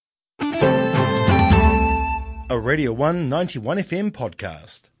a Radio 1 91 FM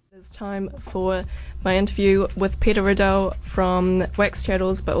podcast. It's time for my interview with Peter Riddell from Wax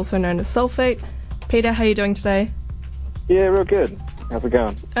Channels, but also known as Sulphate. Peter, how are you doing today? Yeah, real good. How's it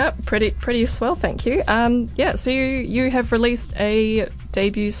going? Pretty swell, thank you. So you have released a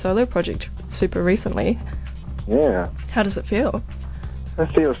debut solo project super recently. Yeah. How does it feel? It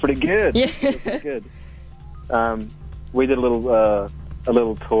feels pretty good. Yeah. It feels pretty good. We did a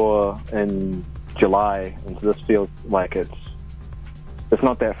little tour in July, and so this feels like it's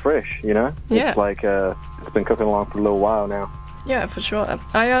not that fresh, you know? Yeah. It's like it's been cooking along for a little while now. Yeah, for sure.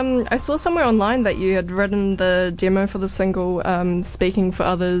 I saw somewhere online that you had written the demo for the single Speaking for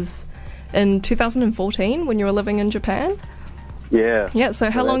Others in 2014 when you were living in Japan. Yeah. Yeah,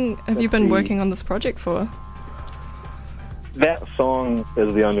 so how long have you been working on this project for? That song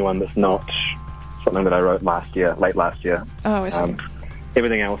is the only one that's not something that I wrote late last year. Oh, I see.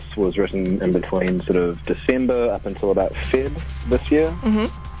 Everything else was written in between sort of December up until about Feb this year. Mm-hmm.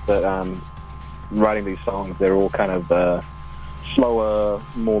 But writing these songs, they're all kind of slower,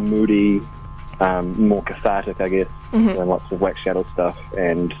 more moody, more cathartic, I guess, Mm-hmm. than lots of Wax Shadow stuff.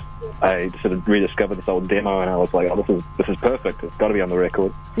 And I sort of rediscovered this old demo, and I was like, oh, this is perfect. It's got to be on the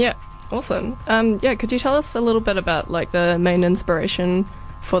record. Yeah, awesome. Could you tell us a little bit about like the main inspiration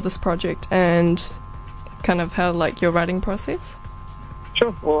for this project and kind of how like your writing process?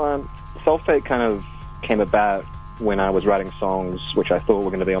 Sure. Well, Sulphate kind of came about when I was writing songs which I thought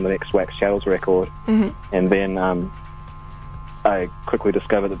were going to be on the next Wax Shadows record, Mm-hmm. and then I quickly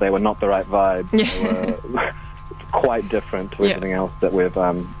discovered that they were not the right vibe. Yeah. They were quite different to everything else that we've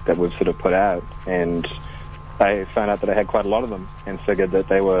sort of put out, and I found out that I had quite a lot of them, and figured that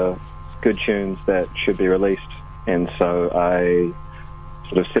they were good tunes that should be released. And so I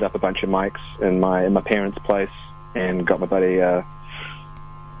sort of set up a bunch of mics in my parents' place, and got my buddy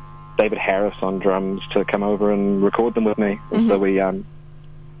David Harris on drums to come over and record them with me. And so we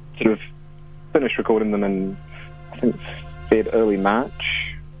sort of finished recording them in, I think, early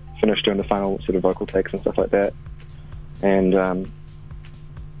March, finished doing the final sort of vocal takes and stuff like that, and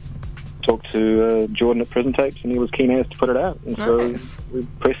talked to Jordan at Prison Tapes, and he was keen as to put it out, and Nice. so we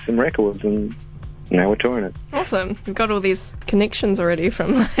pressed some records, and now we're touring it. Awesome. You've got all these connections already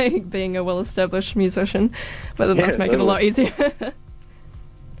from like being a well-established musician, but that must make it a lot easier.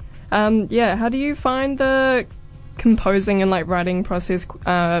 How do you find the composing and like writing process?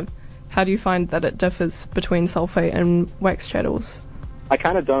 How do you find that it differs between Sulphate and Wax Channels? I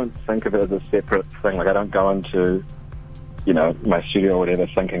kind of don't think of it as a separate thing. Like, I don't go into, my studio or whatever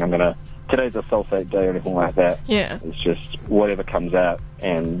thinking today's a Sulphate day or anything like that. Yeah. It's just whatever comes out,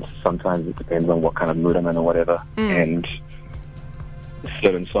 and sometimes it depends on what kind of mood I'm in or whatever. And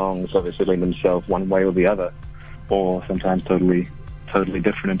certain songs obviously lend themselves one way or the other, or sometimes totally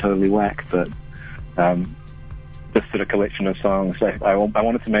different and totally whack. But this sort of collection of songs, I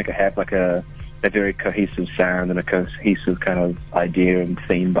wanted to make it have like a very cohesive sound and a cohesive kind of idea and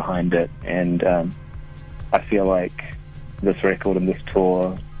theme behind it. And I feel like this record and this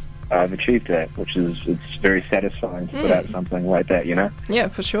tour, I've achieved that, it's very satisfying to put out something like that, you know? Yeah,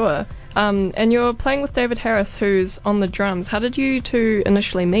 for sure. And you're playing with David Harris, who's on the drums. How did you two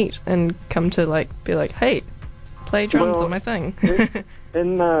initially meet and come to be like, hey, play drums on my thing?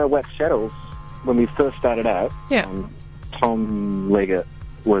 In Wax Shadows, when we first started out, Yeah. Tom Leggett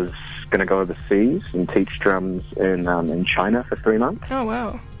was going to go overseas and teach drums in China for 3 months. Oh,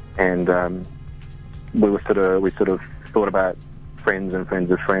 wow. And we sort of thought about friends and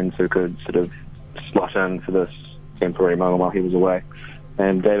friends of friends who could sort of slot in for this temporary moment while he was away.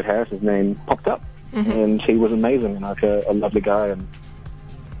 And David Harris's name popped up, and he was amazing and like a lovely guy and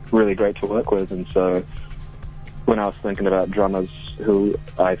really great to work with. And so when I was thinking about drummers who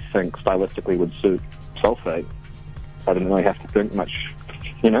I think stylistically would suit Sulphate, I didn't really have to think much,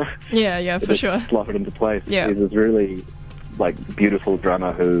 Yeah, for sure. Slot it into place. Yeah. He's this really beautiful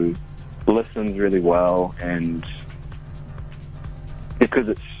drummer who listens really well, and because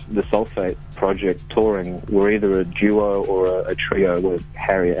it's the Sulphate project touring, we're either a duo or a trio with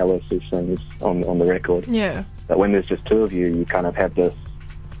Harry Ellis, who sings on the record. Yeah. But when there's just two of you, you kind of have this,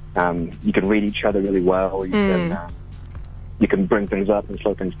 you can read each other really well, you can bring things up and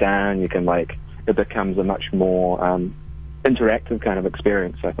slow things down, it becomes a much more interactive kind of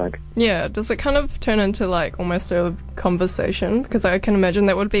experience, I think. Yeah, does it kind of turn into almost a conversation? Because I can imagine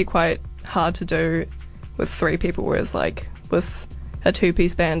that would be quite hard to do with 3 people, whereas with a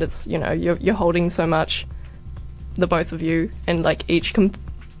 2-piece band, it's, you're holding so much, the both of you, and each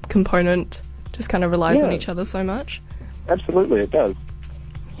component just kind of relies on each other so much. Absolutely, it does.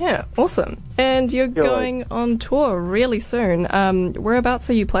 Yeah, awesome. And you're going on tour really soon.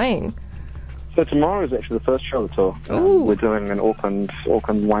 Whereabouts are you playing? So tomorrow is actually the first show of the tour. We're doing an Auckland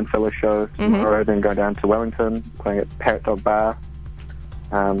Wine Cellar show tomorrow, then going down to Wellington, playing at Parrot Dog Bar.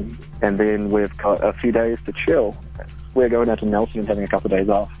 And then we've got a few days to chill. We're going down to Nelson and having a couple of days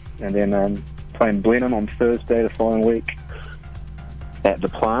off. And then playing Blenheim on Thursday the following week at The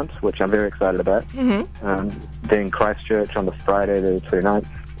Plant, which I'm very excited about. Then Christchurch on the Friday the 29th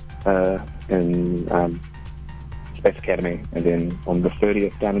in Space Academy, and then on the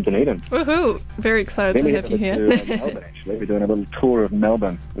 30th down in Dunedin. Woohoo! Very excited to have you here. Melbourne, actually. We're doing a little tour of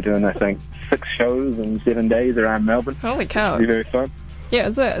Melbourne. We're doing, I think, 6 shows in 7 days around Melbourne. Holy cow. It'll be very fun. Yeah,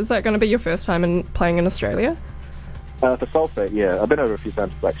 is that going to be your first time playing in Australia? For Sulphate, yeah. I've been over a few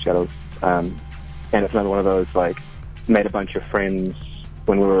times to Black Shadows, and it's another one of those, like, made a bunch of friends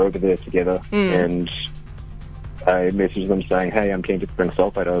when we were over there together, and I messaged them saying, hey, I'm keen to bring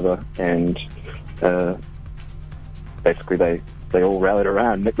Sulphate over, and basically they all rallied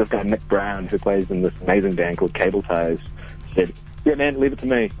around. This guy Nick Brown, who plays in this amazing band called Cable Ties, said, yeah, man, leave it to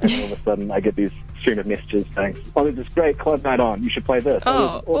me. And all of a sudden I get these stream of messages saying, oh, there's this great club night on, you should play this.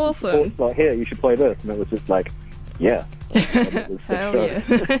 Oh, awesome. Like, here, you should play this. And it was just like, yeah. Hell yeah.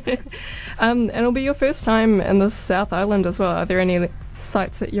 And it'll be your first time in the South Island as well. Are there any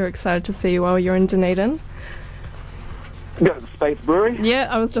sites that you're excited to see while you're in Dunedin? Go to the Space Brewery. Yeah,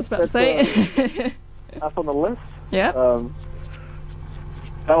 I was just about to say. Up on the list. Yeah.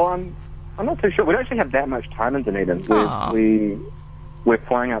 I'm not too sure. We don't actually have that much time in Dunedin. We're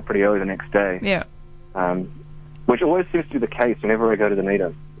flying out pretty early the next day. Yeah. Which always seems to be the case whenever I go to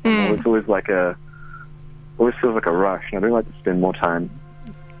Dunedin. It's always feels like a rush, and I'd really like to spend more time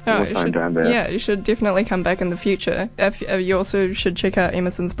down there. Yeah, you should definitely come back in the future. You also should check out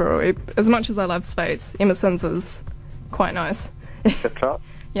Emerson's Brewery. As much as I love Spates, Emerson's is quite nice. Tip top.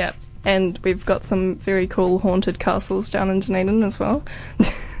 Yeah. And we've got some very cool haunted castles down in Dunedin as well.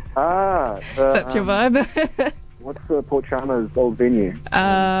 That's your vibe. What's Port Chalmers' old venue?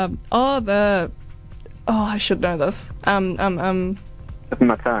 I should know this. It's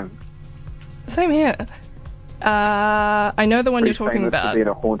my time. Same here. I know the one you're talking about. To be in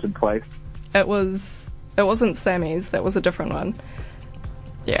a haunted place. It wasn't Sammy's. That was a different one.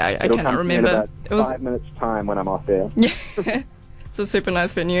 Yeah, I cannot remember. It was 5 minutes time when I'm off there. Yeah. It's a super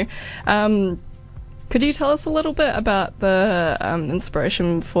nice venue. Could you tell us a little bit about the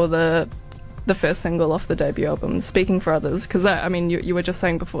inspiration for the first single off the debut album, Speaking for Others? Because, I mean, you were just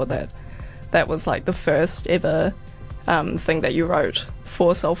saying before that was like the first ever thing that you wrote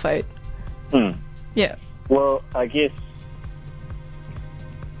for Sulphate. Yeah. Well, I guess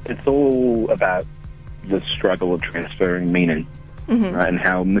it's all about the struggle of transferring meaning, right? And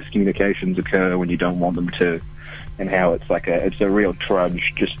how miscommunications occur when you don't want them to. And how it's a real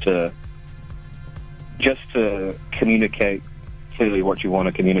trudge just to communicate clearly what you want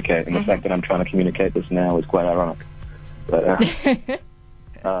to communicate, and the fact that I'm trying to communicate this now is quite ironic. But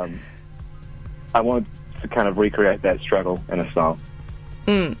I wanted to kind of recreate that struggle in a song.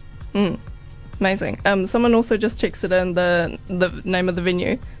 Amazing. Someone also just texted in the name of the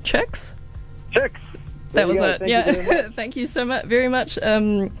venue, Chicks. Chicks. That was it. Yeah. Thank you so much, very much,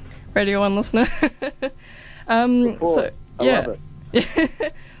 Radio 1 listener. I love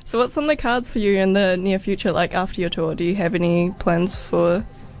it. So what's on the cards for you in the near future, like after your tour? Do you have any plans for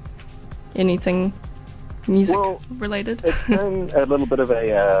anything music related? It's been a little bit of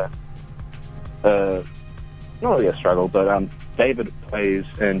not really a struggle, but David plays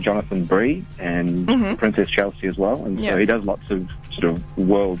in Jonathan Bree and Princess Chelsea as well, and so he does lots of sort of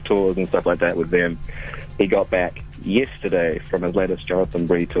world tours and stuff like that with them. He got back yesterday from his latest Jonathan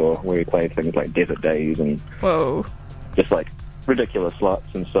Bree tour, where he played things like Desert Days and just like ridiculous slots.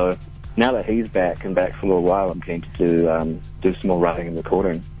 And so now that he's back and back for a little while, I'm keen to do some more writing and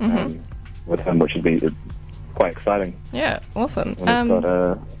recording with him, which would be quite exciting. Yeah, awesome. We've got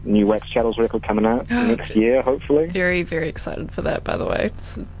a new Wax Chattels record coming out next year, hopefully. Very, very excited for that, by the way.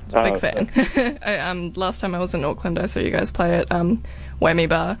 Big fan. Last time I was in Auckland, I saw you guys play at Whammy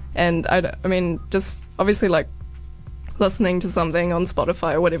Bar, and I mean, just obviously like listening to something on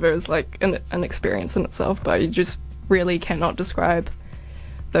Spotify or whatever is like an experience in itself, but you just really cannot describe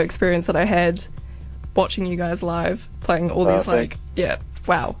the experience that I had watching you guys live, playing all these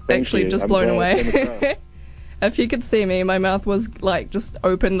actually just blown away. If you could see me, my mouth was like just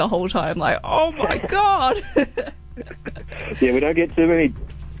open the whole time, like, oh my god. Yeah, we don't get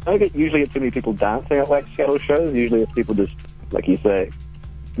usually get too many people dancing at Wax Chattels shows. Usually it's people just, like you say,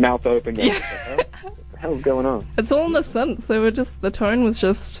 mouth open going, what the hell's going on? It's all in the synth, so the tone was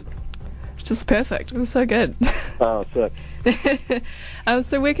just perfect. It was so good. Oh, sick.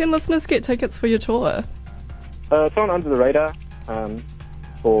 So where can listeners get tickets for your tour? It's on Under the Radar.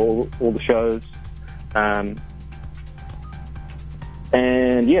 for all the shows. And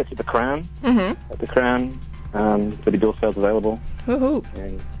yeah, it's at the Crown. Mm-hmm. At the Crown, there'll be door sales available. Woohoo!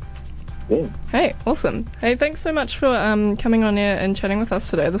 And yeah. Hey, awesome. Hey, thanks so much for coming on air and chatting with us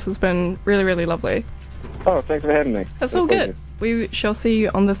today. This has been really, really lovely. Oh, thanks for having me. That's all good. We shall see you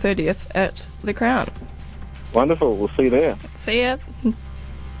on the 30th at the Crown. Wonderful. We'll see you there. See ya.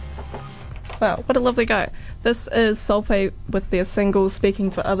 Wow, what a lovely guy. This is Solfae with their single Speaking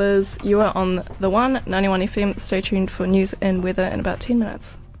for Others. You are on the 191 FM. Stay tuned for news and weather in about 10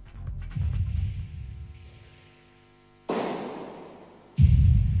 minutes.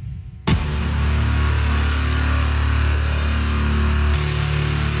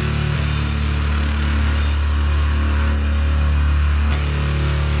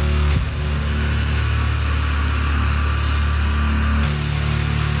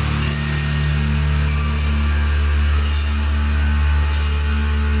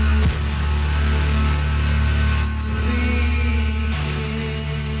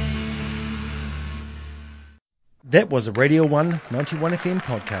 That was a Radio 1 91 FM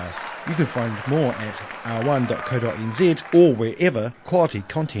podcast. You can find more at r1.co.nz or wherever quality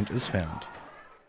content is found.